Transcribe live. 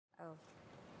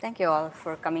Thank you all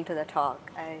for coming to the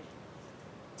talk.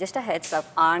 Just a heads up,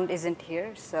 Arnd isn't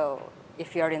here, so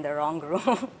if you're in the wrong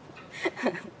room,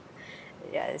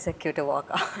 yeah, it's a cue to walk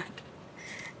out.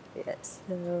 Yes.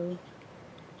 So,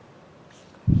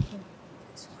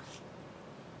 this one.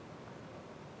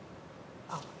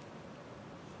 Oh.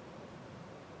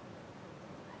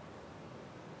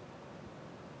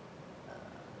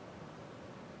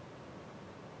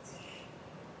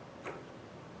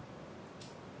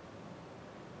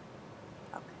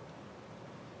 Okay.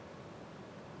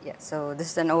 Yeah, so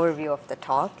this is an overview of the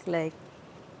talk. Like,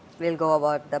 we'll go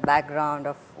about the background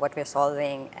of what we're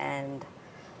solving and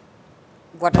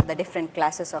what are the different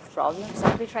classes of problems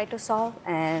that we try to solve,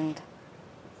 and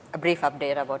a brief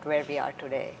update about where we are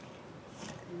today.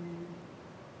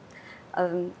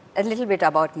 A little bit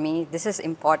about me. This is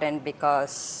important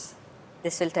because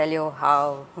this will tell you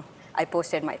how I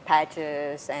posted my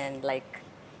patches and like,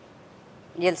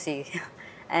 you'll see.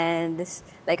 And this,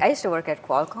 like I used to work at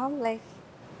Qualcomm like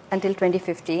until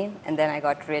 2015, and then I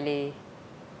got really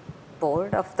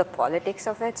bored of the politics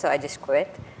of it, so I just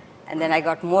quit. And then I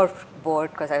got more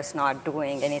bored because I was not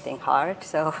doing anything hard,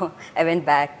 so I went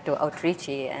back to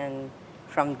Outreachy, and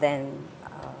from then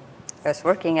I was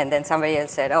working, and then somebody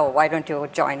else said, oh, why don't you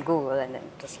join Google? And then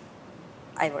just,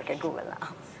 I work at Google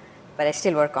now. But I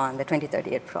still work on the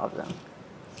 2038 problem.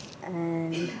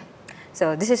 And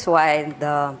so this is why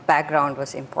the background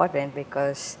was important,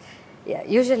 because yeah,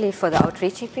 usually for the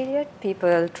Outreachy period,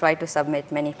 people try to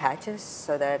submit many patches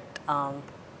so that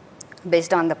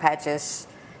based on the patches,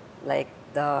 like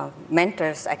the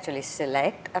mentors actually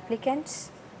select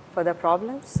applicants for the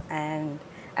problems, and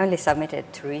I only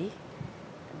submitted 3.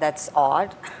 That's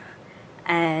odd.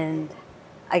 And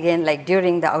again, like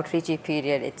during the Outreachy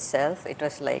period itself, it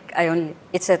was like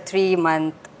it's a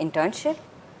 3-month internship,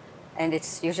 and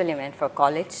it's usually meant for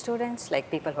college students, like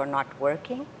people who are not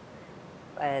working.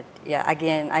 But yeah,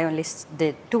 again, I only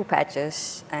did 2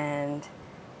 patches, and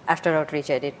after Outreach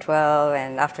I did 12,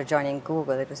 and after joining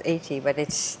Google it was 80. But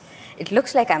it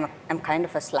looks like I'm kind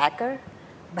of a slacker,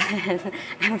 but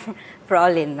I'm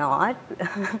probably not.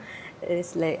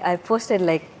 It's like I posted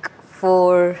like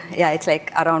 4, yeah, it's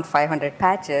like around 500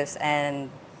 patches,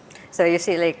 and so you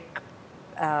see like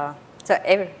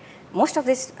most of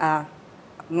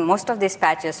these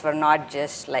patches were not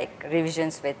just like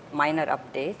revisions with minor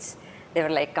updates. They were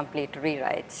like complete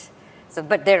rewrites. So,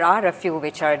 but there are a few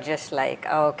which are just like,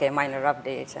 oh, okay, minor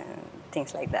updates and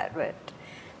things like that. But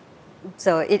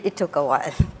so it took a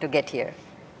while to get here.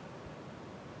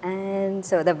 And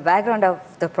so the background of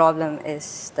the problem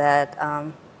is that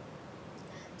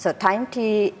so time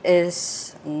t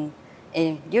is in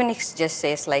Unix just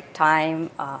says like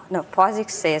time. No, POSIX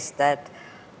says that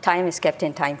time is kept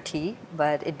in time t,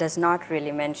 but it does not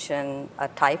really mention a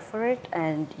type for it,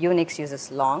 and Unix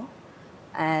uses long.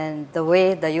 And the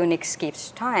way the Unix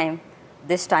keeps time,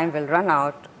 this time will run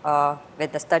out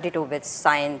with the 32-bit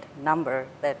signed number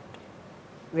that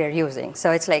we're using.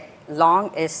 So it's like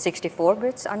long is 64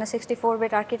 bits on a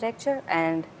 64-bit architecture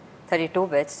and 32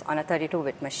 bits on a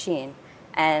 32-bit machine.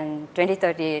 And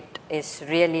 2038 is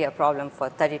really a problem for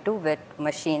 32-bit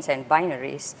machines and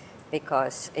binaries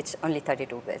because it's only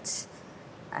 32 bits.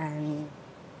 And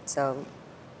so,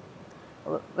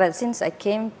 well, since I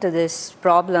came to this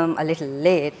problem a little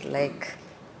late, like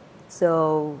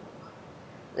the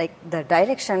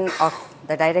direction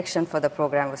for the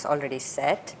program was already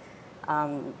set.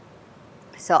 So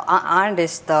Arnd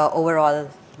is the overall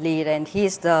lead, and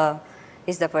he's the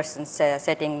person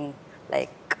setting like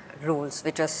rules,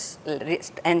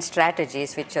 and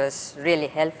strategies, which was really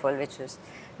helpful.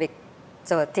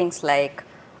 So things like,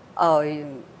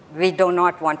 we do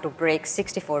not want to break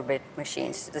 64-bit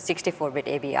machines, the 64-bit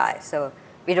ABI. So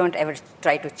we don't ever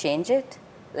try to change it,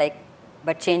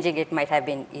 but changing it might have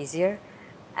been easier.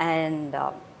 And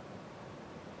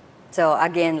so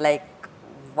again, like,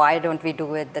 why don't we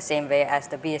do it the same way as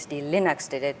the BSD Linux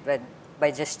did it, but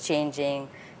by just changing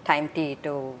time t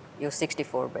to use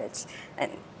 64 bits?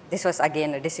 And this was,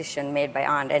 again, a decision made by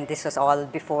Arnd, and this was all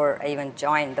before I even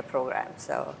joined the program.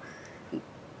 So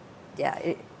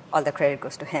yeah, all the credit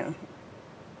goes to him.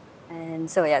 And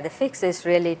so yeah, the fix is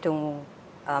really to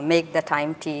make the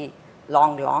time t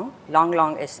long.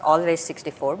 Long is always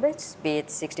 64 bits, be it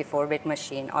 64-bit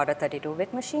machine or a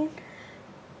 32-bit machine.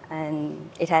 And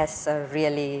it has a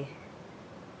really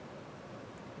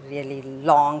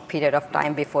long period of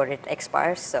time before it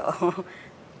expires, so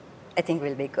I think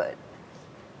we'll be good.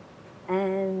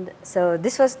 And so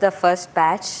this was the first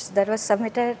batch that was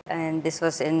submitted, and this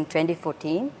was in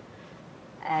 2014.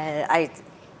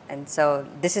 And so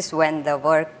this is when the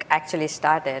work actually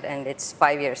started, and it's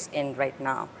 5 years in right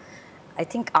now. I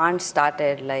think Arnd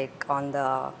started like on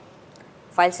the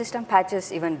file system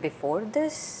patches even before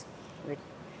this,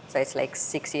 so it's like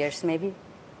 6 years maybe.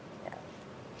 Yeah.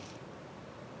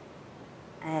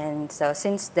 And so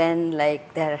since then,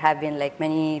 like there have been like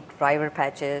many driver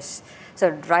patches. So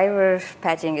driver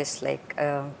patching is like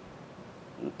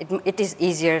it is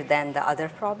easier than the other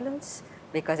problems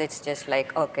because it's just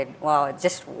like, okay, well,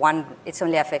 just one, it's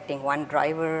only affecting one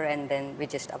driver, and then we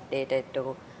just update it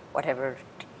to whatever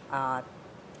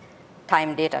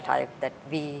time data type that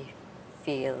we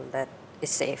feel that is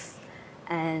safe.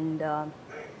 And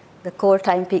the core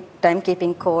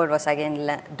timekeeping code was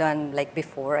again done like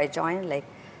before I joined, like,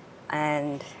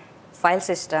 and file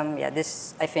system, yeah,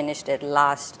 this I finished it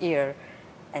last year,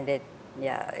 and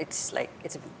it's like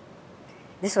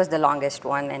this was the longest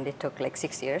one, and it took like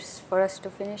 6 years for us to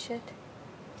finish it.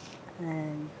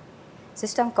 And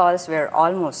system calls were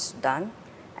almost done,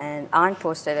 and Arnd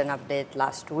posted an update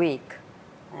last week,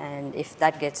 and if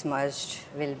that gets merged,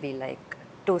 we'll be like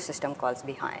 2 system calls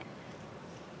behind.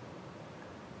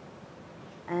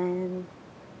 And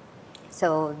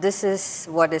so this is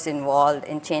what is involved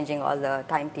in changing all the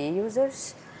time T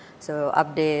users. So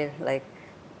update, like,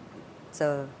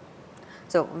 so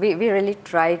we really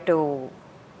try to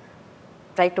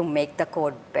make the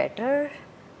code better.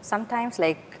 Sometimes,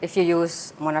 like if you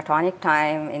use monotonic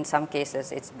time, in some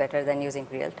cases it's better than using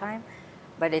real time,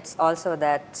 but it's also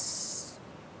that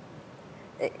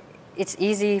it's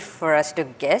easy for us to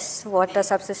guess what the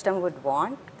subsystem would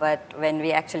want, but when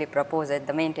we actually propose it,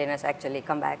 the maintainers actually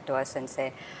come back to us and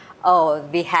say, oh,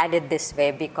 we had it this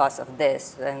way because of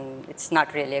this, and it's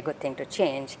not really a good thing to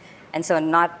change. And so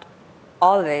not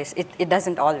always, it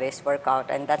doesn't always work out,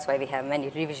 and that's why we have many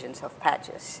revisions of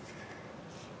patches.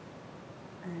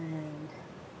 And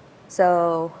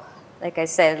so, like I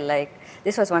said, like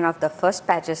this was one of the first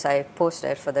patches I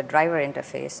posted for the driver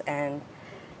interface, and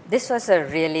this was a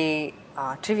really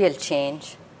trivial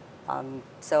change.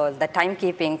 So the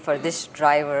timekeeping for this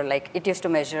driver, like it used to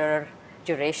measure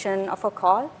duration of a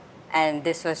call, and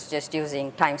this was just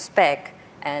using time spec,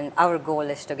 and our goal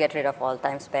is to get rid of all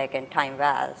time spec and time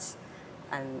vals,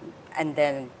 and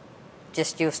then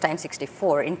just use time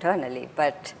 64 internally.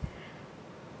 But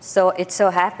so it so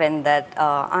happened that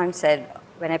Arnd said,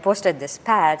 when I posted this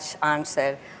patch, Arnd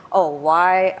said, oh,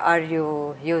 why are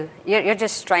you're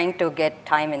just trying to get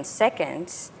time in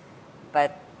seconds,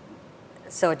 but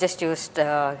so just used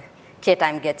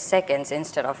k-time get seconds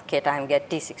instead of k-time get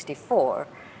t64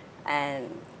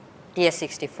 and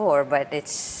ts64, but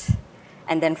it's,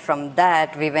 and then from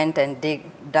that we went and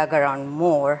dug around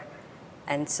more,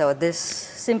 and so this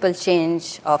simple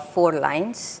change of 4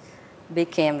 lines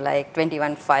became like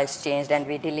 21 files changed, and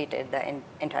we deleted the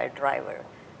entire driver.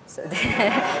 So,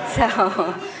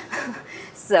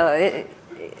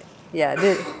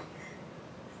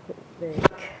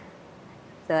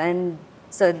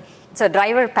 so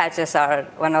driver patches are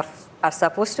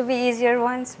supposed to be easier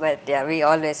ones, but yeah, we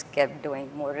always kept doing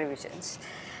more revisions.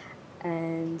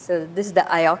 And so this is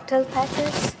the ioctal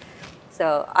patches.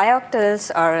 So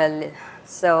ioctals are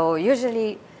so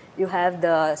usually you have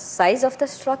the size of the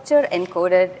structure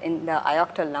encoded in the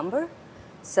ioctal number.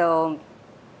 So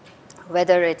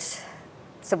whether it's,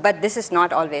 so, but this is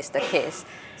not always the case.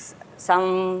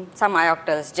 Some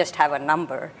ioctals just have a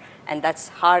number, and that's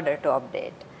harder to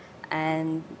update.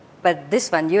 But this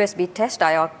one, USB test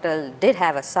ioctal, did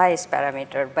have a size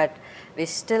parameter, but we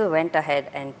still went ahead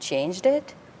and changed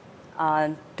it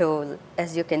to,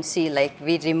 as you can see, like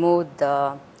we removed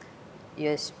the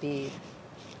USB.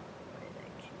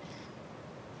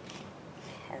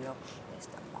 Hello, where's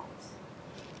the mouse?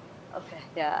 Okay,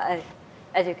 yeah.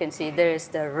 As you can see, there is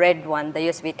the red one, the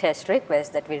USB test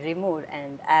request that we removed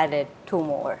and added 2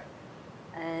 more.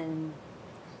 And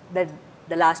the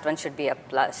last one should be a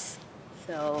plus.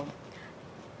 So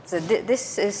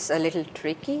this is a little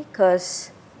tricky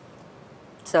because,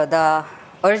 so the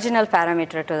original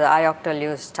parameter to the ioctal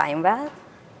used time val,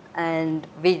 and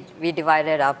we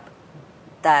divided up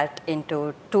that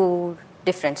into 2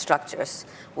 different structures.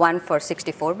 One for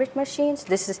 64-bit machines.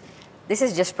 This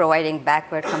is just providing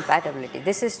backward compatibility.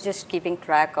 This is just keeping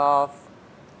track of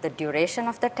the duration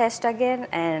of the test again,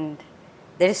 and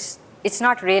it's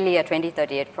not really a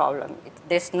 2038 problem.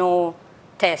 There's no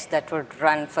test that would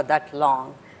run for that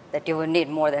long that you would need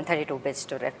more than 32 bits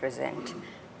to represent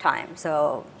time.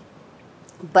 So,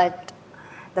 but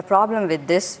the problem with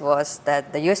this was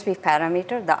that the USB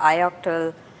parameter, the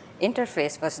ioctal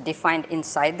interface, was defined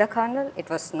inside the kernel. It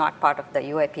was not part of the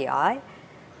UAPI,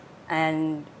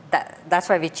 and that's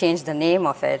why we changed the name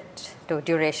of it to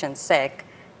duration sec.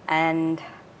 And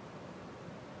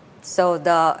so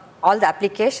all the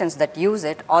applications that use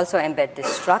it also embed this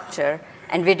structure,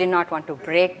 and we did not want to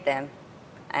break them.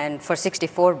 And for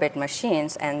 64-bit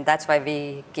machines, and that's why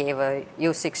we gave a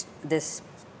this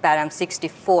param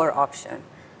 64 option.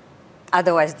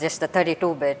 Otherwise, just the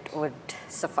 32-bit would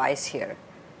suffice here.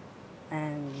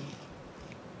 And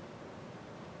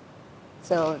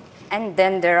so, and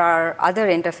then there are other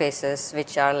interfaces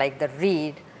which are like the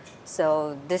read.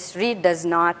 So this read does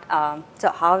not, so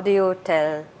how do you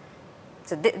tell,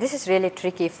 so this is really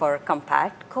tricky for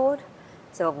compat code.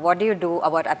 So what do you do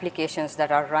about applications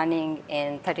that are running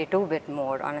in 32-bit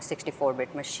mode on a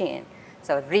 64-bit machine?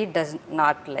 So read does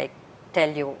not like tell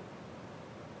you,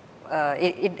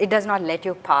 it does not let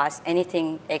you pass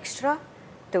anything extra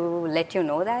to let you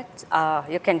know that.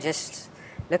 You can just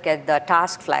look at the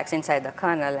task flags inside the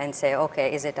kernel and say,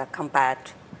 okay, is it a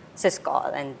compat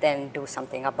syscall, and then do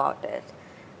something about it.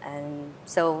 And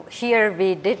so here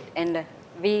we did, and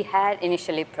we had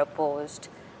initially proposed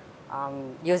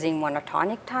using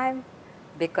monotonic time,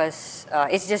 because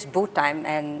it's just boot time,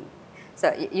 and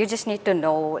so you just need to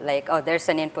know, like, oh, there's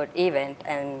an input event,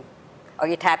 and or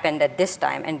it happened at this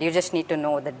time, and you just need to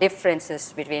know the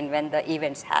differences between when the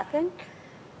events happen.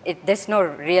 There's no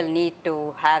real need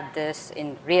to have this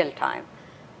in real time.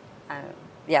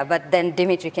 Yeah, but then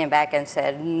Dimitri came back and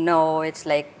said, no, it's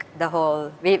like the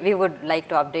whole, we would like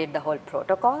to update the whole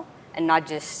protocol and not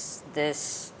just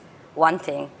this one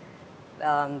thing,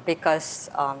 because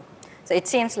so it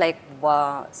seems like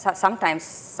sometimes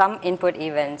some input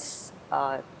events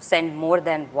send more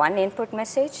than one input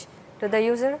message to the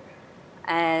user.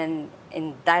 And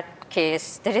in that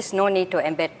case, there is no need to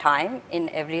embed time in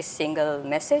every single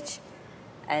message.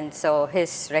 And so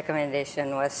his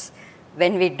recommendation was,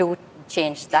 when we do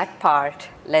change that part,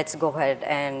 let's go ahead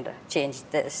and change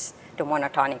this to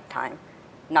monotonic time,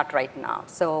 not right now.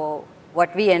 So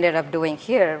what we ended up doing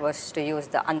here was to use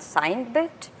the unsigned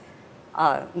bit,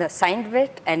 the signed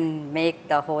bit, and make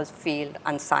the whole field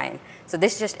unsigned. So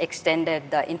this just extended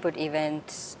the input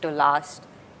events to last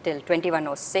till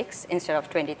 2106 instead of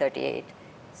 2038.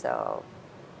 So,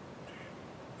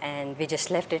 and we just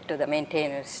left it to the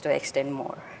maintainers to extend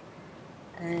more.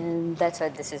 And that's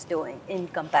what this is doing in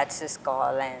compat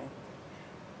syscall. And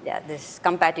yeah, this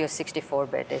compat use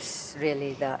 64-bit is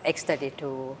really the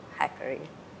x32 hackery.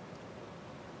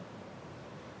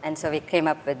 And so we came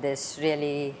up with this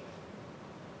really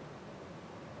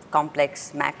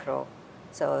complex macro.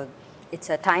 So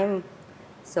it's a time,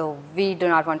 so we do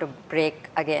not want to break,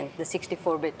 again, the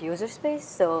 64-bit user space.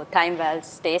 So time val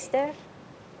stays there.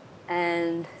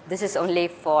 And this is only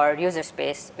for user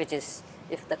space, which is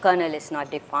if the kernel is not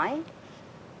defined.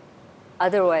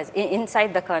 Otherwise,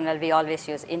 inside the kernel, we always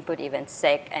use input event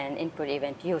sec and input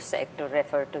event usec to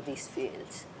refer to these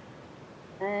fields.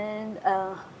 And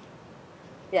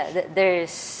yeah,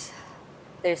 there's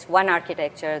one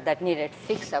architecture that needed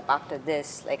fix up after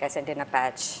this, like I sent in a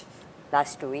patch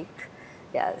last week.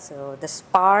 Yeah, so the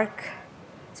Spark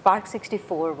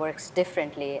 64 works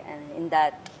differently, and in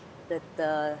that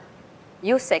the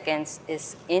useconds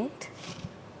is int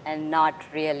and not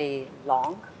really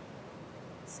long.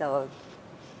 So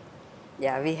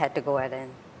yeah, we had to go ahead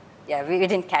and, yeah, we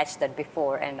didn't catch that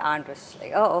before, and Arnd was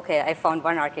like, oh, okay, I found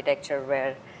one architecture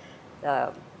where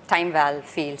the time val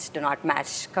fields do not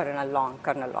match kernel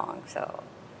long. So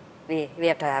we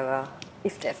have to have a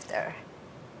if-def there.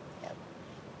 Yep.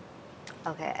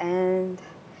 Okay, and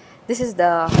this is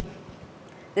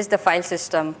the file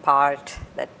system part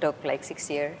that took like 6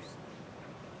 years.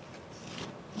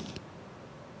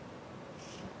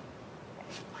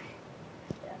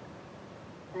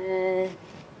 And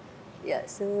yeah,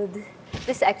 so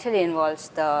this actually involves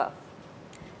the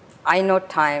inode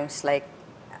times, like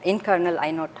in kernel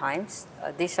inode times.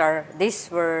 These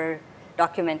were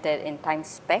documented in time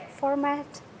spec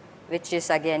format, which is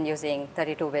again using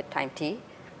 32-bit time t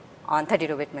on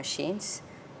 32-bit machines.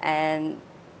 And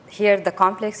here the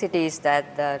complexity is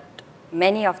that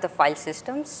many of the file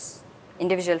systems,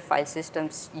 individual file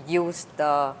systems, use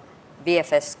the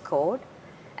VFS code.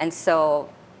 And so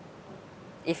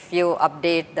if you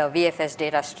update the VFS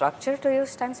data structure to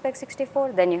use time spec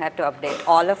 64, then you have to update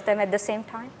all of them at the same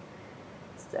time.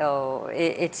 So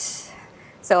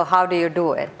so how do you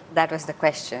do it? That was the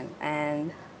question.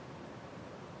 And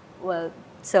well,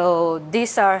 so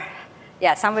these are,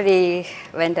 yeah, somebody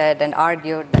went ahead and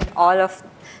argued that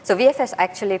so VFS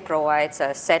actually provides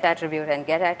a set attribute and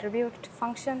get attribute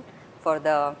function for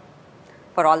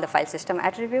all the file system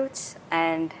attributes.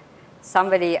 And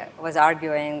somebody was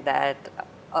arguing that,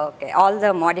 okay, all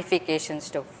the modifications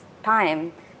to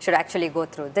time should actually go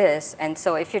through this. And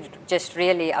so if you just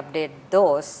really update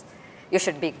those, you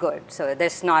should be good. So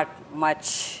there's not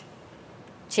much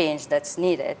change that's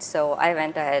needed. So I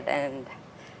went ahead and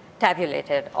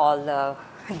tabulated all the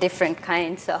different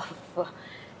kinds of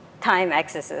time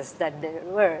accesses that there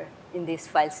were in these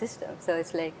file systems. So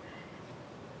it's like,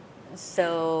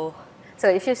 so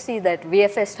if you see that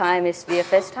VFS time is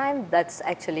VFS time, that's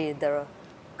actually the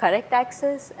correct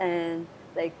access. And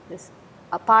like this,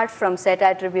 apart from set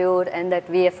attribute and that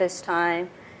VFS time,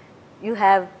 you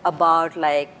have about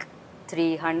like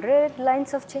 300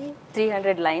 lines of change,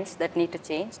 300 lines that need to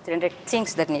change, 300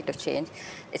 things that need to change.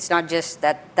 It's not just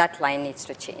that that line needs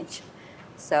to change.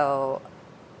 So,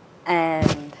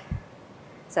 and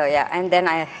so yeah, and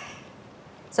then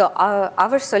so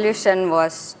our solution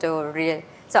was to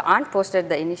so Arnd posted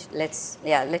the initial,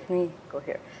 let me go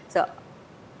here. So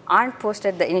Arnd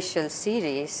posted the initial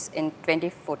series in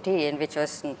 2014,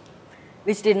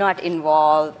 which did not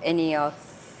involve any of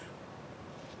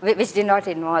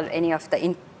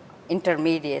the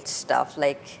intermediate stuff.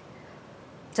 Like,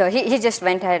 so he just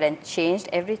went ahead and changed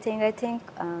everything, I think.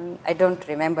 I don't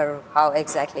remember how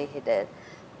exactly he did.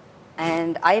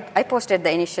 And I posted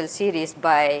the initial series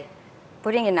by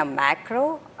putting in a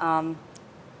macro.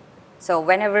 So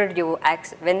whenever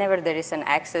there is an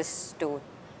access to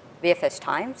VFS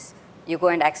times, you go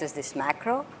and access this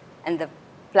macro. And the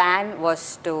plan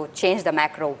was to change the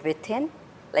macro within.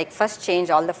 Like first change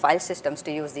all the file systems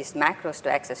to use these macros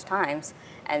to access times,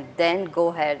 and then go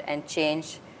ahead and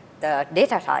change the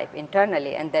data type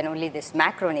internally, and then only this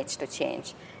macro needs to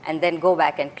change. And then go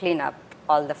back and clean up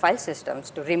all the file systems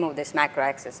to remove this macro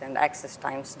access and access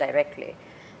times directly.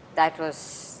 That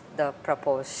was the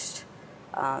proposed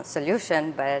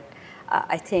solution, but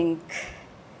I think,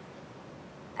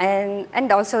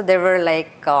 and also there were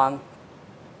like,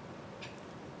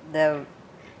 there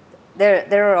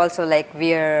are also like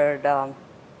weird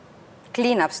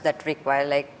cleanups that require,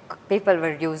 like people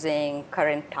were using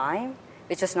current time,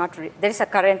 which is not, there is a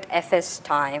current FS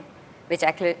time, which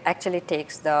actually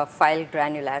takes the file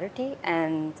granularity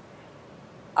and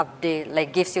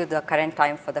like gives you the current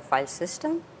time for the file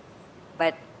system.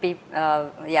 But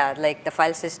yeah, like the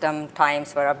file system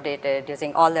times were updated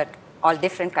using all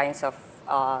different kinds of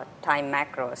time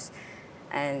macros.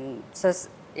 And so,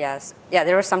 yes, yeah,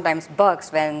 there were sometimes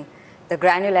bugs when the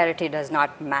granularity does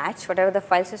not match whatever the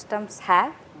file systems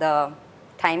have. The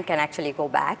time can actually go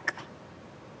back.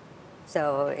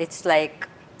 So it's like,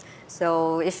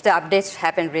 so if the updates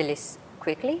happen really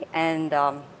quickly, and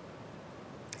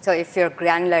so if your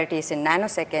granularity is in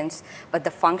nanoseconds, but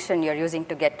the function you're using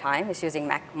to get time is using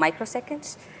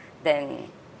microseconds,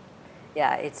 then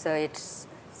yeah, so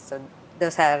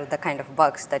those are the kind of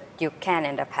bugs that you can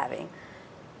end up having.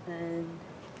 And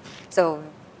so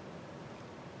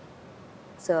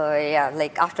yeah,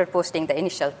 like after posting the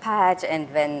initial patch, and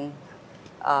when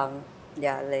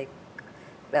yeah, like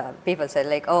people said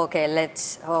like, oh, okay,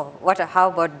 how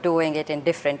about doing it in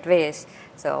different ways?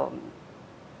 So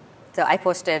I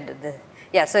posted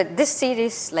so this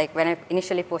series, like when I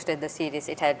initially posted the series,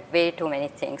 it had way too many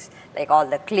things, like all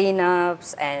the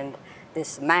cleanups and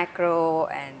this macro,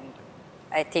 and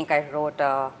I think I wrote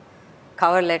a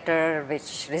cover letter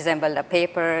which resembled a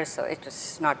paper, so it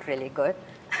was not really good.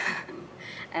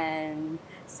 And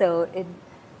so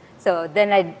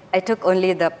then I took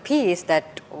only the piece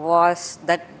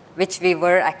which we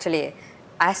were actually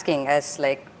asking as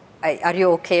like, are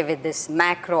you okay with this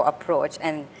macro approach?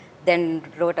 And then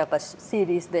wrote up a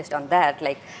series based on that.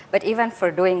 Like, but even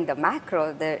for doing the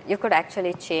macro, you could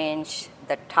actually change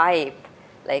the type.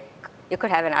 Like, you could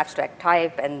have an abstract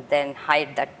type and then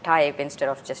hide that type instead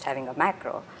of just having a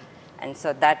macro. And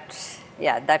so that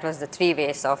was the 3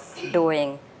 ways of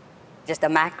doing just the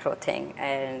macro thing.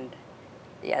 And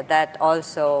yeah, that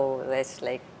also was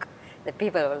like, the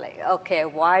people were like, okay,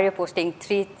 why are you posting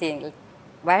 3 things?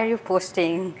 Why are you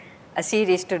posting a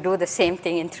series to do the same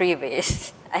thing in 3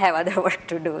 ways? I have other work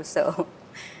to do, so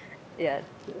yeah.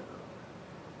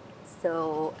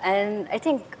 So, and I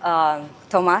think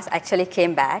Thomas actually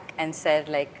came back and said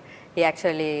like, he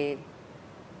actually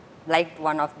liked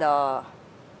one of the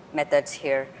methods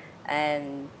here.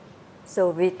 And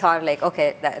so we thought like,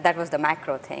 okay, that was the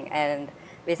macro thing. And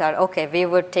we thought, okay, we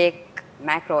would take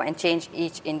macro and change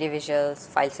each individual's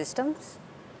file systems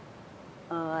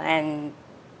and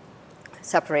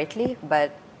separately,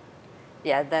 but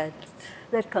yeah,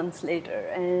 that comes later.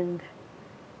 And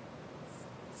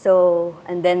so,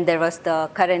 and then there was the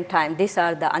current time. These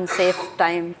are the unsafe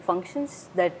time functions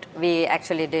that we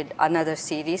actually did another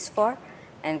series for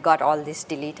and got all this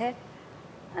deleted.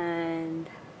 And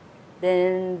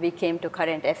then we came to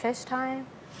current FS time,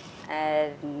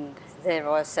 and there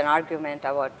was an argument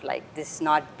about like this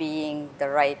not being the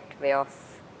right way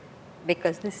of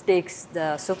because this takes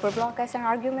the superblock as an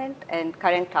argument, and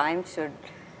current time should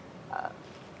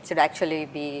actually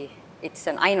be, it's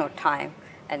an inode time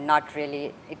and not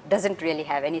really, it doesn't really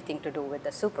have anything to do with the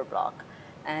superblock.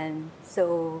 And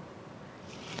so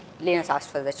Linus asked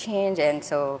for the change, and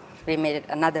so we made it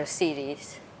another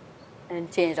series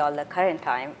and changed all the current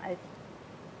time.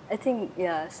 I think,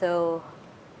 yeah, so,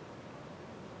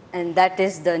 and that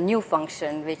is the new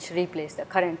function which replaced the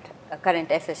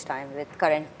current fs time with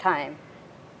current time.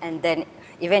 And then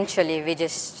eventually we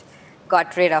just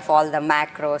got rid of all the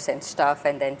macros and stuff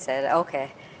and then said,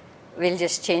 okay, we'll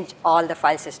just change all the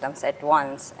file systems at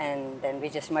once, and then we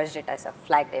just merged it as a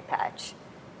flag day patch.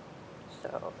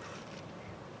 So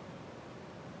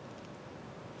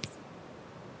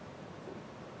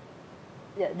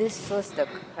yeah, this was the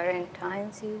current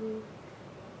time series.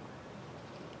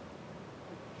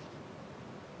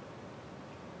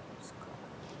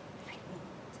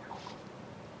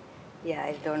 Yeah,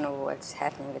 I don't know what's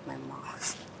happening with my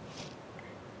mouse.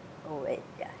 Oh wait,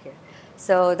 yeah, here.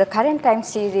 So the current time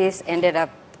series ended up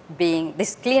being,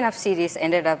 this cleanup series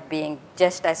ended up being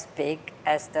just as big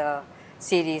as the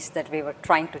series that we were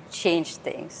trying to change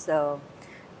things. So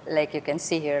like you can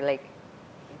see here, like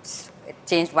it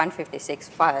changed 156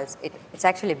 files. It's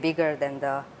actually bigger than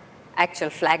the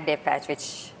actual flag day patch,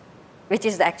 which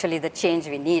is actually the change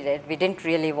we needed. We didn't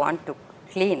really want to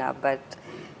clean up, but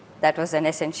that was an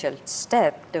essential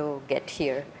step to get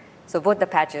here. So both the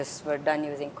patches were done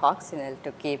using coccinelle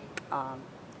to keep,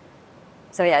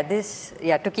 so yeah,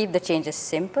 to keep the changes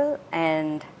simple.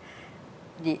 And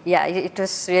yeah, it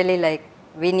was really like,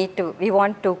 we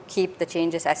want to keep the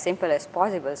changes as simple as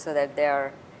possible so that they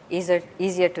are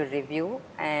easier to review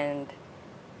and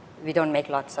we don't make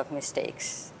lots of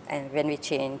mistakes and when we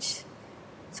change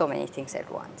so many things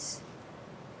at once.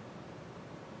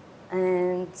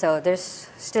 And so there's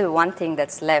still one thing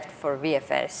that's left for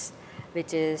VFS,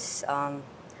 which is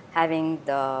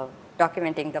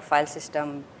documenting the file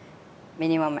system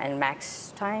minimum and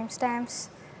max timestamps,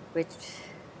 which,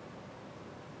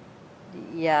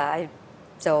 yeah,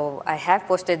 so I have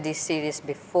posted this series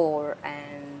before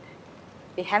and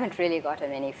we haven't really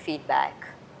gotten any feedback.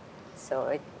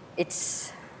 So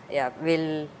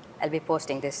I'll be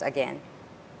posting this again.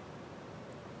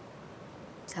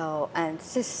 So, and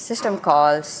system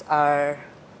calls are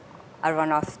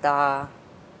one of the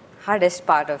hardest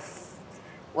part of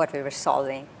what we were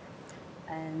solving.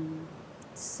 And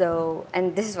so,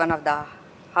 and this is one of the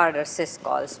harder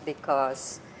syscalls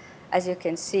because, as you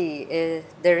can see,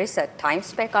 there is a time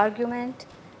spec argument,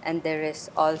 and there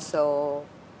is also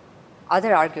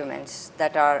other arguments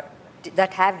that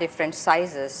have different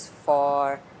sizes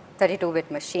for 32-bit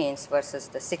machines versus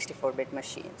the 64-bit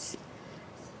machines.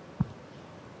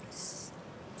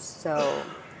 So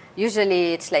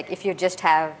usually it's like if you just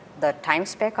have the time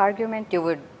spec argument, you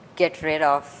would get rid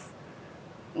of,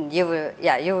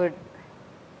 it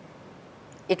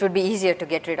would be easier to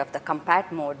get rid of the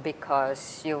compat mode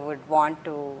because you would want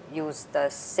to use the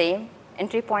same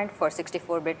entry point for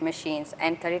 64-bit machines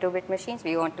and 32-bit machines.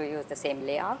 We want to use the same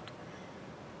layout.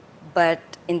 But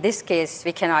in this case,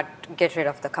 we cannot get rid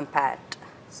of the compat.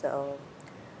 So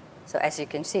as you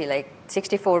can see, like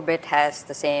 64-bit has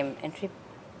the same entry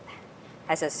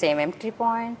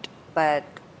point, but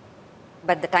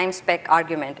the time spec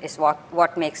argument is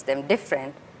what makes them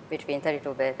different between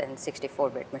 32-bit and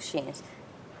 64-bit machines.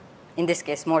 In this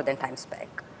case, more than time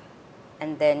spec.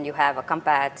 And then you have a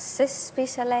compat sys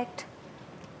pselect.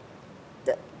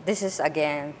 This is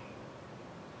again,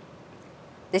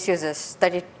 this uses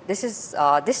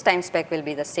this time spec will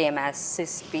be the same as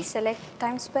sys pselect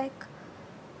time spec.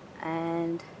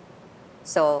 And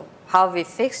so how we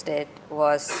fixed it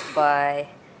was by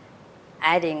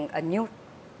adding a new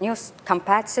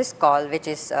compat syscall, which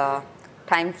is a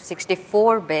time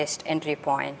 64 based entry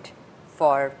point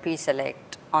for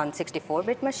pselect on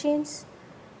 64-bit machines,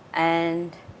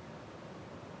 and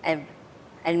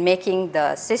making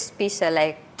the sys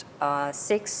pselect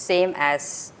 6 same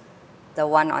as the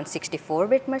one on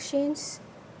 64-bit machines,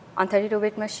 on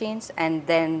 32-bit machines, and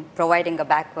then providing a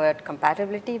backward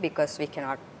compatibility because we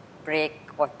cannot break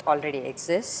what already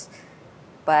exists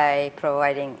by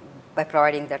providing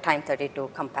the time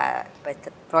 32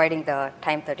 providing the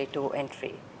time 32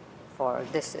 entry for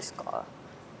this syscall.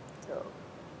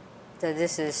 So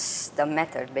this is the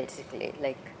method basically.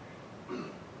 Like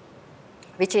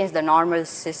we changed the normal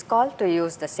syscall to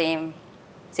use the same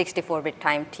 64-bit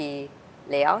time t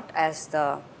layout as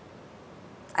on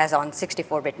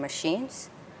 64-bit machines,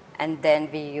 and then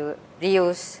we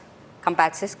reuse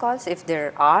compat syscalls if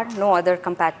there are no other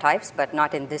compat types, but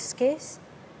not in this case.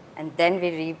 And then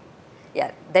we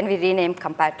yeah, then we rename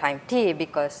compare time t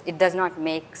because it does not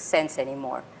make sense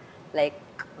anymore. Like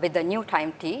with the new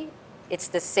time t, it's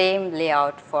the same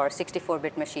layout for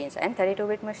 64-bit machines and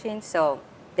 32-bit machines, so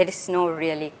there is no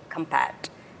really compat.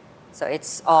 So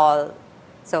it's all,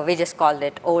 so we just called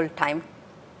it old time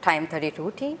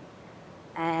 32t,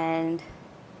 and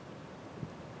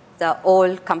the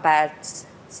old compat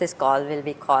syscall will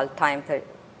be called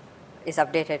is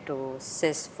updated to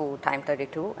sysfoo time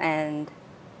 32, and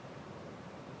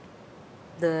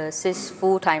the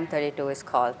sysfoo time 32 is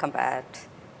called compat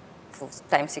foo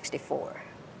time 64.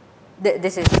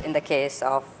 This is in the case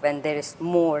of when there is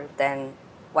more than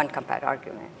one compat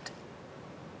argument.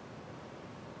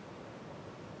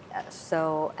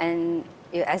 So, and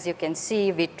as you can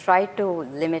see, we try to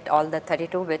limit all the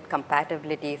 32-bit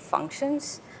compatibility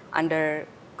functions under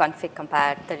config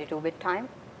compat 32-bit time.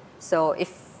 So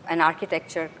if an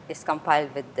architecture is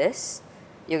compiled with this,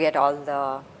 you get all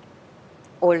the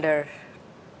older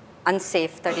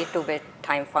unsafe 32-bit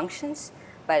time functions.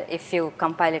 But if you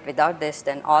compile it without this,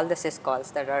 then all the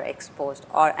syscalls that are exposed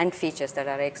and features that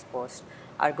are exposed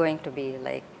are going to be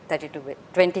like 32-bit,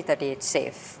 2038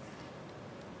 safe.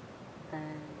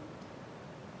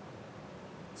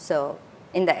 So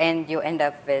in the end, you end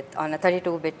up with, on a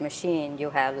 32-bit machine, you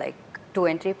have like 2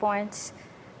 entry points,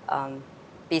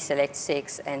 pselect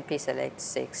 6 and pselect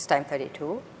 6 time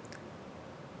 32.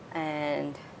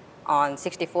 And on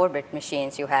 64-bit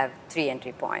machines, you have 3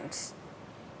 entry points.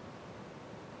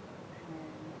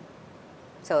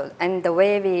 So, and the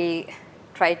way we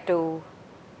try to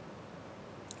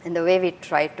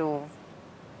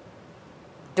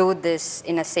do this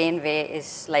in a sane way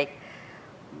is like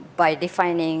by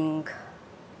controlling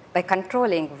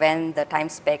when the time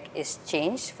spec is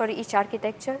changed for each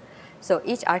architecture. So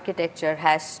each architecture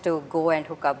has to go and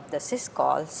hook up the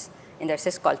syscalls in their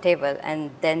syscall table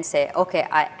and then say, okay,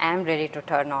 I am ready to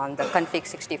turn on the config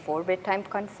 64-bit time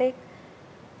config.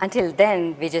 Until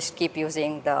then, we just keep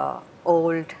using the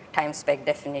old time spec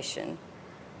definition.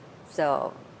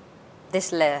 So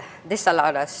this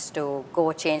allowed us to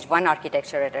go change one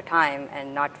architecture at a time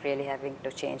and not really having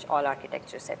to change all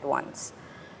architectures at once.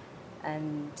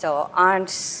 And so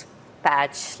Arnd's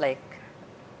patch, like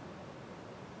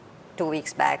 2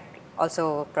 weeks back,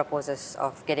 also proposes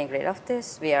of getting rid of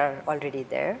this. We are already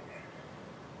there.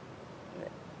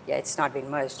 Yeah, it's not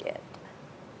been merged yet.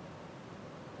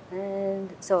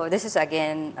 And so this is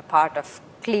again a part of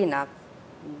cleanup.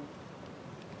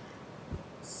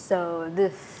 So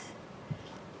this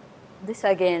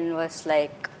again was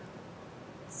like,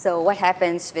 so what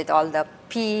happens with all the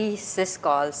P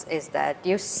syscalls is that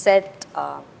you set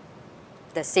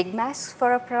the sigmask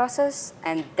for a process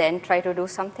and then try to do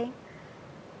something.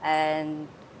 And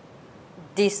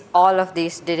all of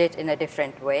these did it in a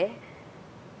different way.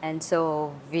 And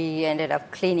so we ended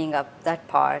up cleaning up that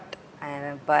part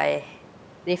by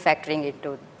refactoring it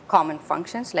to common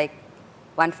functions, like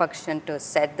one function to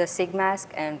set the sigmask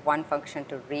and one function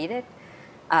to read it.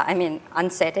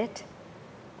 Unset it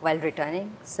while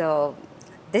returning. So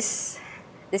this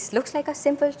looks like a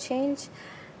simple change,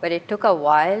 but it took a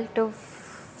while to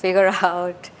figure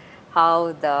out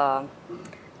how the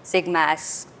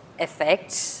sigmask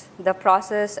affects the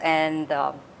process. And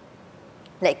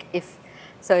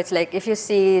it's like if you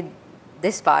see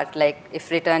this part, like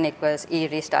if return equals e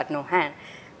restart no hand,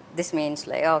 this means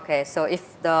like, okay, so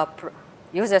if the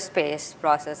user space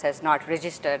process has not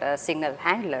registered a signal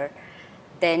handler,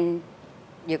 then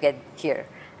you get here.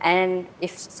 And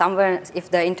if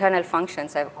the internal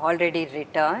functions have already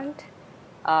returned,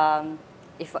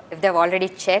 if they've already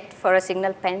checked for a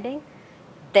signal pending,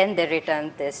 then they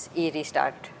return this e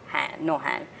restart no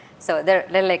hand. So there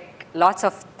are like lots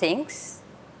of things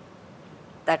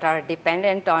that are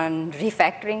dependent on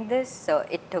refactoring this. So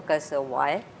it took us a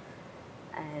while.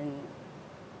 And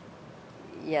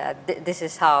yeah, this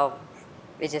is how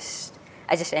I just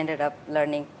ended up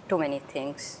learning too many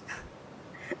things.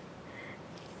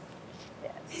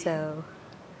 So,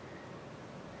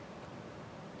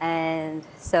 and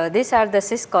so these are the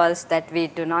syscalls that we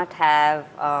do not have.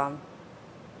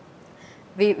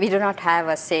 We do not have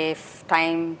a safe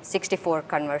time 64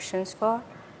 conversions for.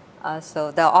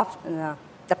 So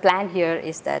the plan here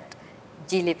is that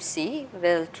glibc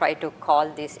will try to call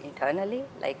this internally.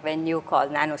 Like when you call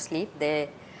nanosleep, they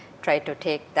try to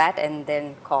take that and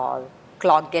then call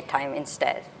clock get time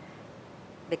instead,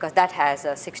 because that has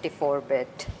a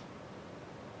 64-bit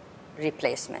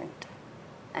replacement.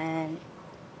 And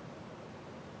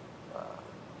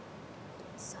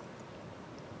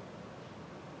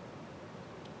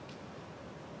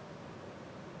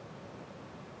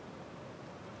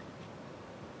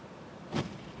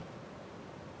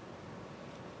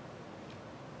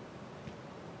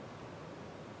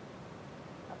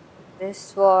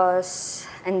this was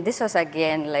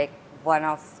again like one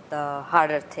of the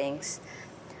harder things.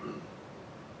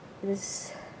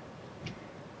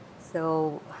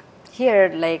 So here,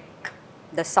 like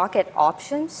the socket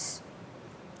options,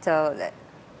 so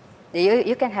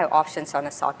you can have options on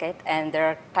a socket, and there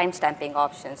are timestamping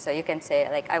options. So you can say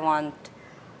like I want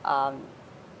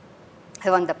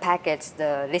the packets,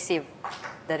 the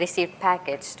received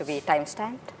packets to be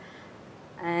timestamped.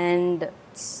 And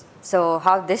so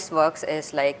how this works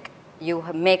is like you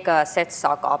make a set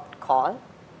sock opt call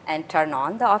and turn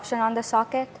on the option on the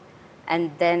socket.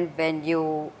 And then when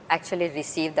you actually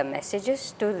receive the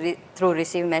messages through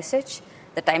receive message,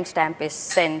 the timestamp is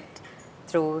sent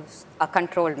through a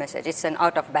controlled message. It's an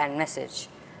out of band message.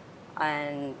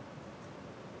 And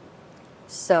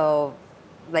so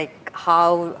like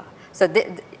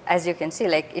as you can see,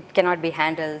 like it cannot be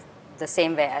handled the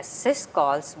same way as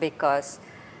syscalls, because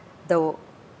the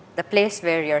place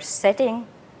where you're setting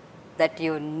that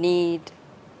you need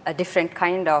a different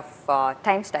kind of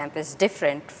timestamp is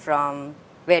different from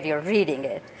where you're reading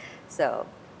it. So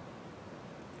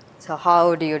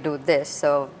how do you do this?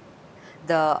 So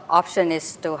the option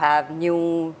is to have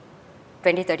new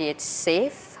 2038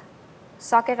 safe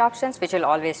socket options, which will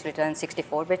always return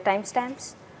 64-bit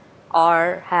timestamps,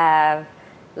 or have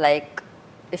like,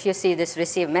 if you see this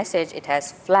receive message, it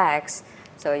has flags.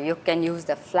 So you can use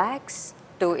the flags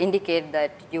to indicate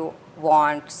that you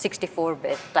want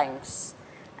 64-bit times.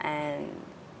 And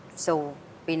so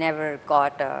we never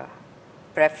got a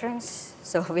preference.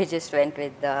 So we just went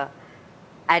with the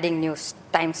adding new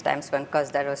timestamps one, because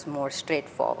that was more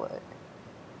straightforward.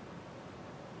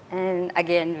 And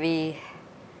again, we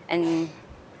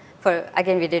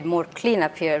did more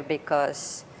cleanup here,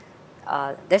 because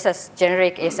there's a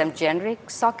generic ASM generic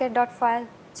socket.h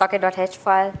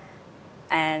file,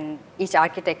 and each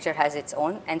architecture has its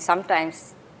own. And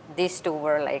sometimes these two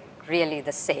were like really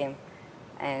the same.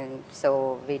 And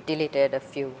so we deleted a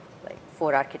few, like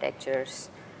 4 architectures.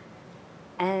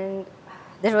 And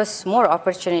there was more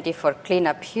opportunity for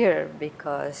cleanup here,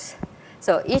 because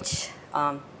so each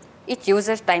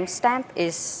user timestamp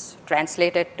is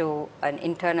translated to an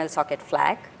internal socket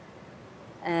flag.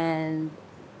 And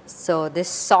so this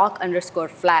sock underscore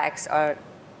flags are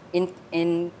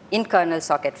in kernel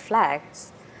socket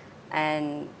flags.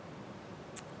 And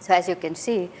so as you can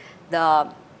see,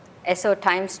 the SO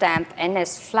timestamp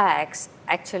NS flags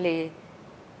actually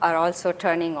are also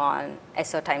turning on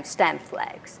SO timestamp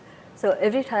flags. So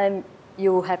every time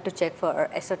you have to check for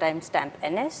SO timestamp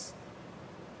NS,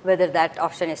 whether that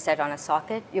option is set on a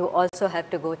socket, you also have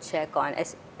to go check on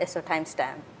SO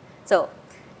timestamp. So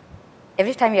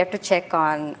every time you have to check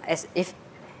on,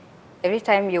 every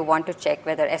time you want to check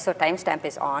whether SO timestamp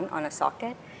is on a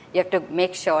socket, you have to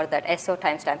make sure that SO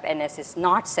timestamp NS is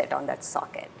not set on that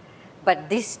socket. But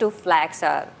these two flags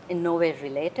are in no way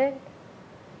related.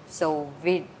 So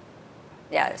I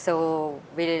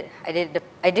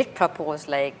did propose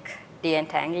like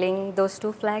de-entangling those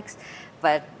two flags,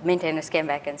 but maintainers came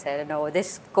back and said, no,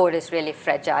 this code is really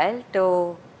fragile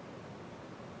to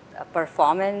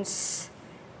performance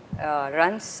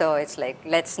runs. So it's like,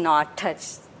 let's not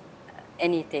touch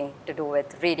anything to do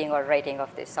with reading or writing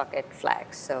of the socket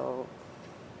flags. So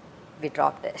we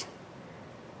dropped it.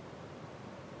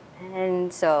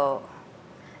 And so,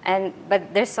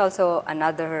 but there's also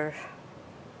another,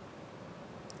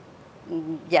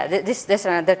 there's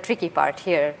another tricky part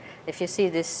here. If you see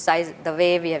this size, the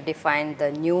way we have defined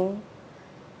the new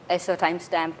SO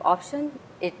timestamp option,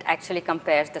 it actually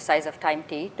compares the size of time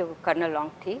t to kernel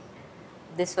long t.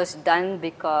 This was done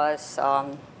because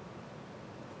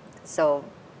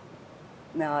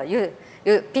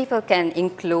people can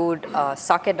include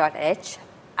socket.h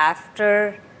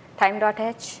after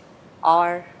time.h,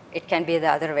 or it can be the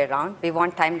other way around. We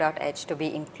want time.h to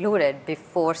be included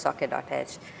before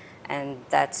socket.h, and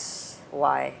that's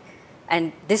why.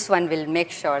 And this one will make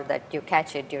sure that you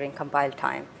catch it during compile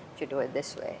time if you do it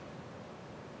this way.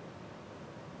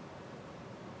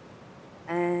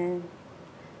 And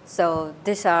so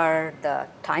these are the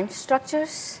time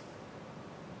structures.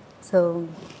 So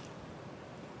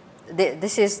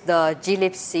this is the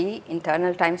glibc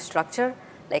internal time structure,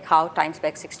 like how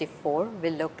timespec64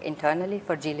 will look internally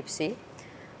for glibc.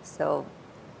 So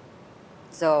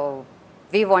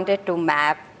we wanted to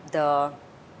map the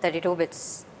 32-bit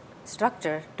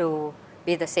structure to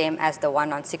be the same as the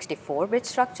one on 64-bit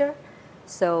structure.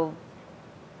 So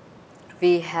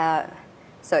we have,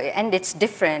 and it's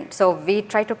different. So we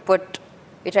try to put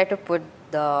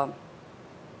the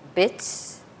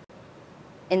bits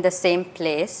in the same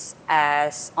place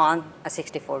as on a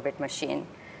 64-bit machine.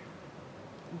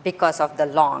 because of the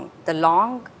long. The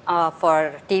long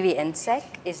for TV NSEC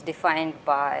is defined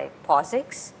by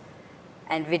POSIX,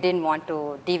 and we didn't want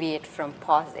to deviate from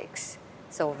POSIX.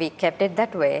 So we kept it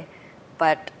that way.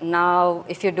 But now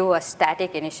if you do a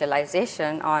static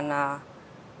initialization on a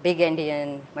big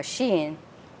endian machine,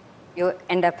 you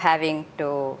end up having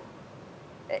to,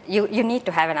 you need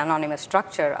to have an anonymous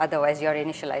structure, otherwise you're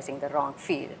initializing the wrong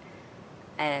field.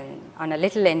 And on a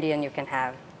little endian, you can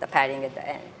have the padding at the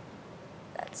end.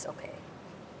 That's okay.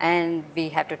 And we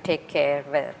have to take care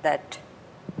that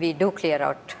we do clear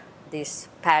out this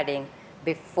padding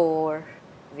before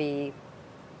we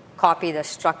copy the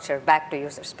structure back to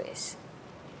user space.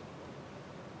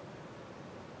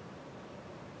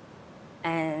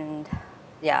 And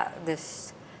yeah,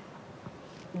 this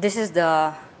is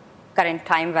the current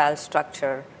time val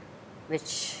structure,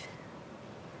 which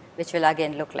will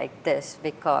again look like this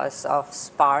because of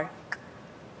Spark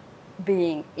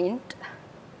being int.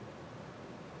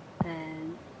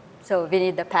 And so we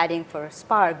need the padding for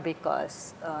Spark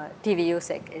because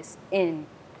TVUSEC is int.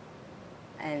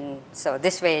 And so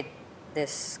this way,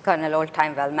 this kernel old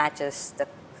time val matches the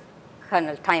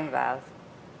kernel time val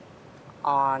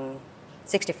on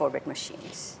 64-bit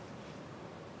machines.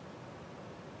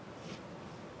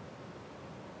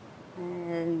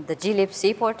 And the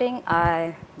glibc porting,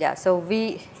 so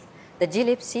the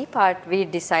glibc part, we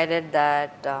decided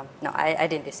that, no, I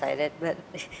didn't decide it, but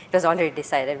it was already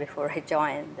decided before I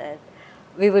joined, that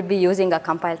we would be using a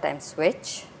compile time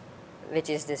switch, which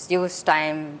is this use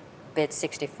time bit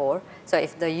 64. So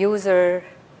if the user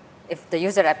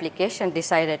application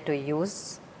decided to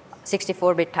use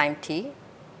 64-bit time t,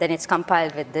 then it's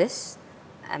compiled with this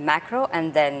macro,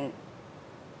 and then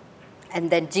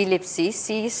glibc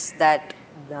sees that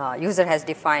the user has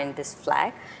defined this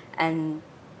flag, and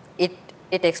it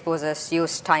exposes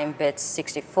use time bits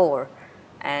 64,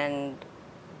 and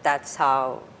that's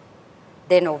how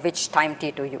they know which time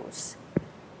t to use.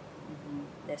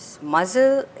 This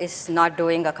muzzle is not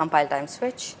doing a compile time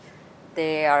switch.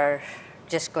 They are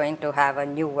just going to have a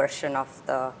new version of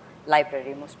the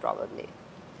library, most probably.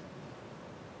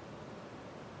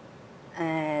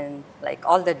 And like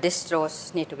all the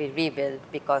distros need to be rebuilt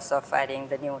because of adding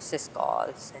the new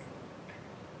syscalls and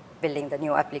building the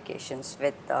new applications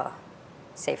with the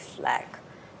safe flag.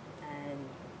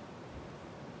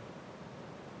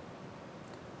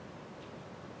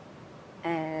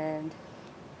 And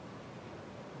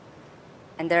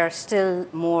there are still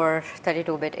more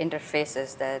 32-bit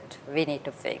interfaces that we need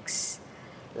to fix.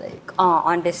 Like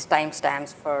on-disk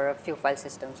timestamps for a few file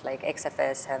systems like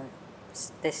XFS,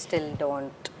 they still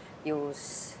don't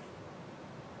use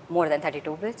more than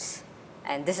 32 bits.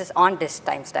 And this is on-disk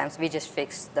timestamps. We just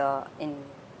fixed the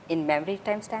in-memory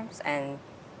timestamps, and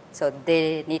so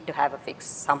they need to have a fix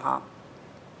somehow.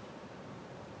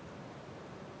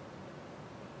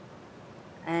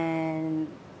 And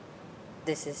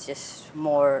this is just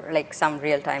more like some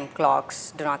real-time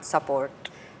clocks do not support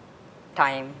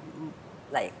time,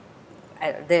 like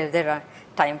there are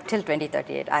time till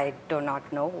 2038. I do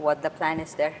not know what the plan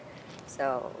is there.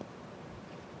 So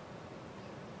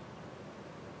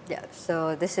yeah,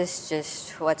 so this is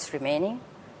just what's remaining.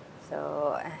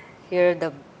 So here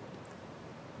the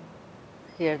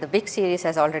big series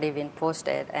has already been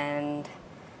posted, and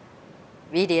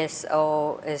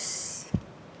VDSO is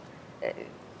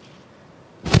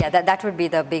that would be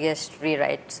the biggest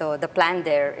rewrite. So the plan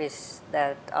there is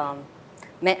that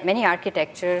many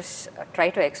architectures try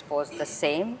to expose the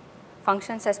same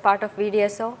functions as part of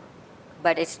VDSO,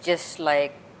 but it's just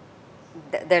like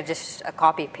they're just a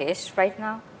copy paste right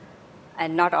now,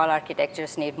 and not all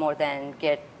architectures need more than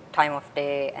get time of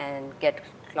day and get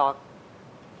clock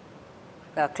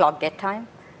get time.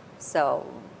 So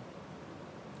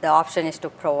the option is to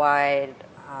provide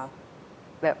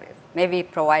maybe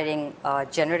providing a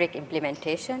generic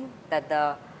implementation that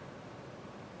the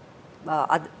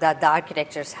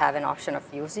architectures have an option of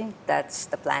using. That's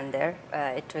the plan there.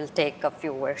 It will take a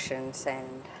few versions,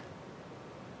 and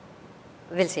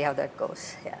we'll see how that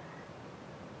goes. Yeah.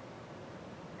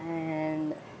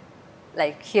 And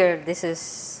like here, this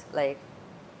is like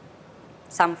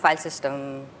some file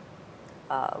system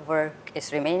work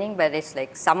is remaining, but it's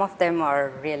like some of them are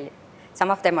big,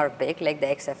 like the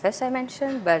XFS I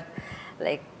mentioned, but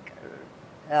like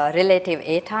relative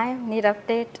A time need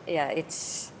update. Yeah,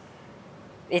 it's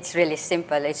really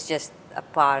simple. It's just a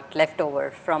part left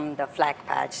over from the flag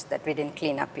patch that we didn't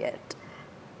clean up yet.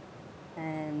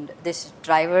 And these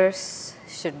drivers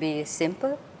should be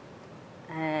simple,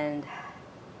 and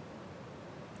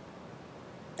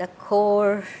the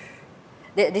core,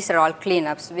 these are all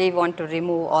cleanups. We want to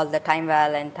remove all the time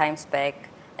val and time spec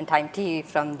and time t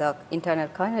from the internal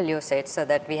kernel usage so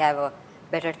that we have a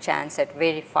better chance at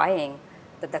verifying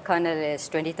that the kernel is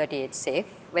 2038 safe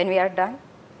when we are done.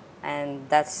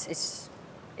 And it's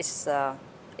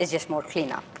just more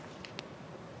cleanup.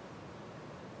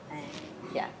 And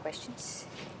yeah, questions?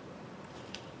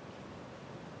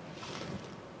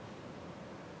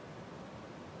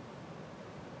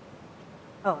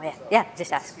 Oh, yeah, So yeah,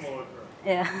 just ask. Smaller.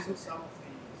 Yeah. So some of the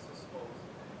syscalls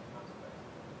and aspects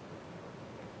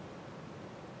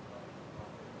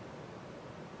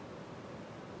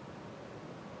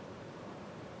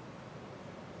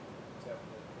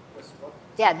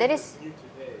Yeah, there is. New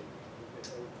today, will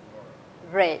get old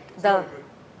tomorrow. Right. It's not a good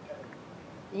pattern.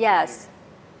 Yes.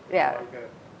 Yeah.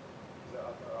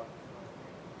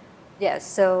 Yes.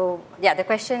 So yeah, the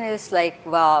question is like,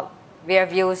 well, we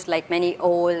have used like many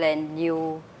old and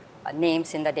new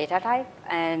names in the data type,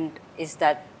 and is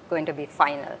that going to be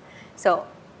final? So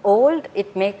old,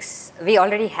 it makes, we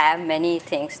already have many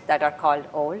things that are called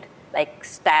old, like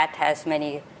stat has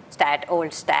many stat,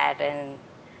 old stat, and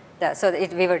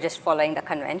we were just following the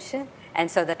convention. And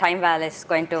so the time val is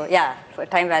going to,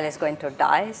 time val is going to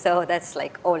die. So that's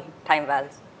like old time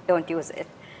vals, don't use it.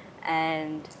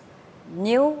 And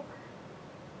new,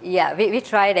 yeah, we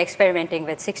tried experimenting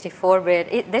with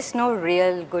 64-bit. There's no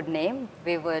real good name.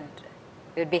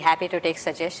 We'd be happy to take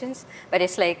suggestions. But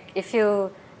it's like, if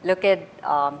you look at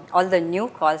all the new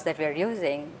calls that we're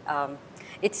using,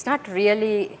 it's not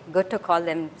really good to call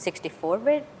them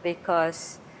 64-bit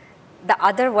because the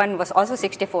other one was also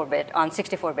 64-bit on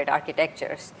 64-bit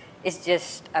architectures. It's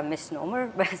just a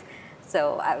misnomer.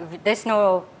 So there's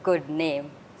no good name.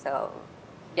 So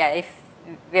yeah, if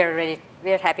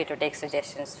we're happy to take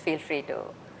suggestions. Feel free to,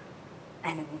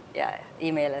 and yeah,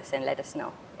 email us and let us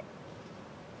know. Yeah.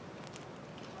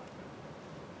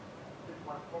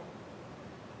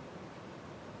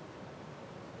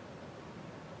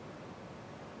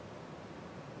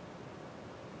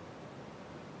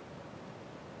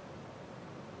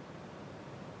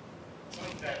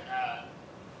 Something that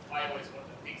I always wanted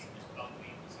to fix and just bugged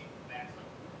me was in advanced like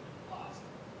in the past.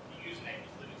 The username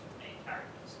is limited to 8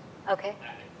 characters. Okay.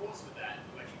 And the cause for that,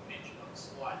 you actually mentioned on the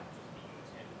slide, which is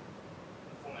the U10.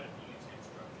 The format of the U10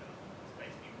 structure is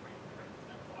basically correct in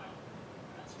that file.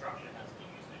 And that structure has the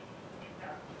username limited to 8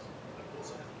 characters, but it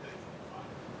also has a version of time.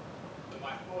 So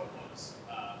my thought was,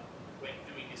 when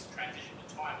doing this transition to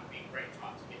time, would be a great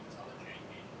time to get this other change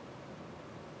in.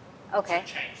 Okay. To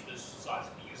change the size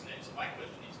of the username. So my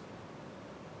question is,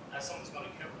 as someone's not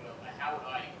a kernel developer, how would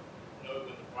I know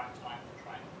when the right time to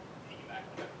try and piggyback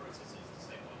on that process is to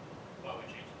say, well, while we're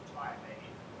changing the time, maybe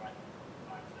it's the right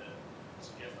time to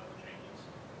suggest other changes?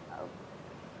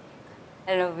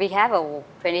 I don't know, we have a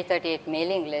 2038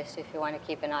 mailing list if you want to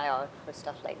keep an eye out for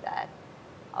stuff like that.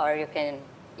 Or you can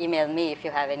email me if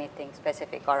you have anything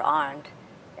specific, or Arnd.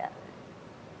 Yeah.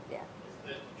 Yeah. Is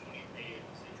the 2038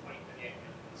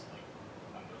 is like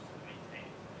most of the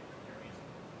maintained areas?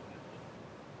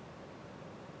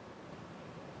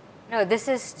 No, this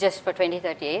is just for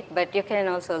 2038, but you can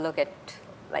also look at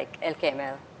like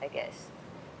LKML, I guess.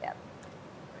 Yeah.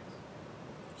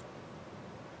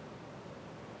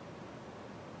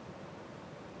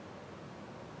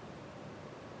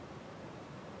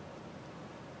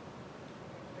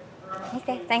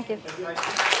 Okay, thank you. Thank you.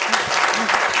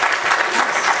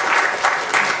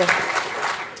 Okay.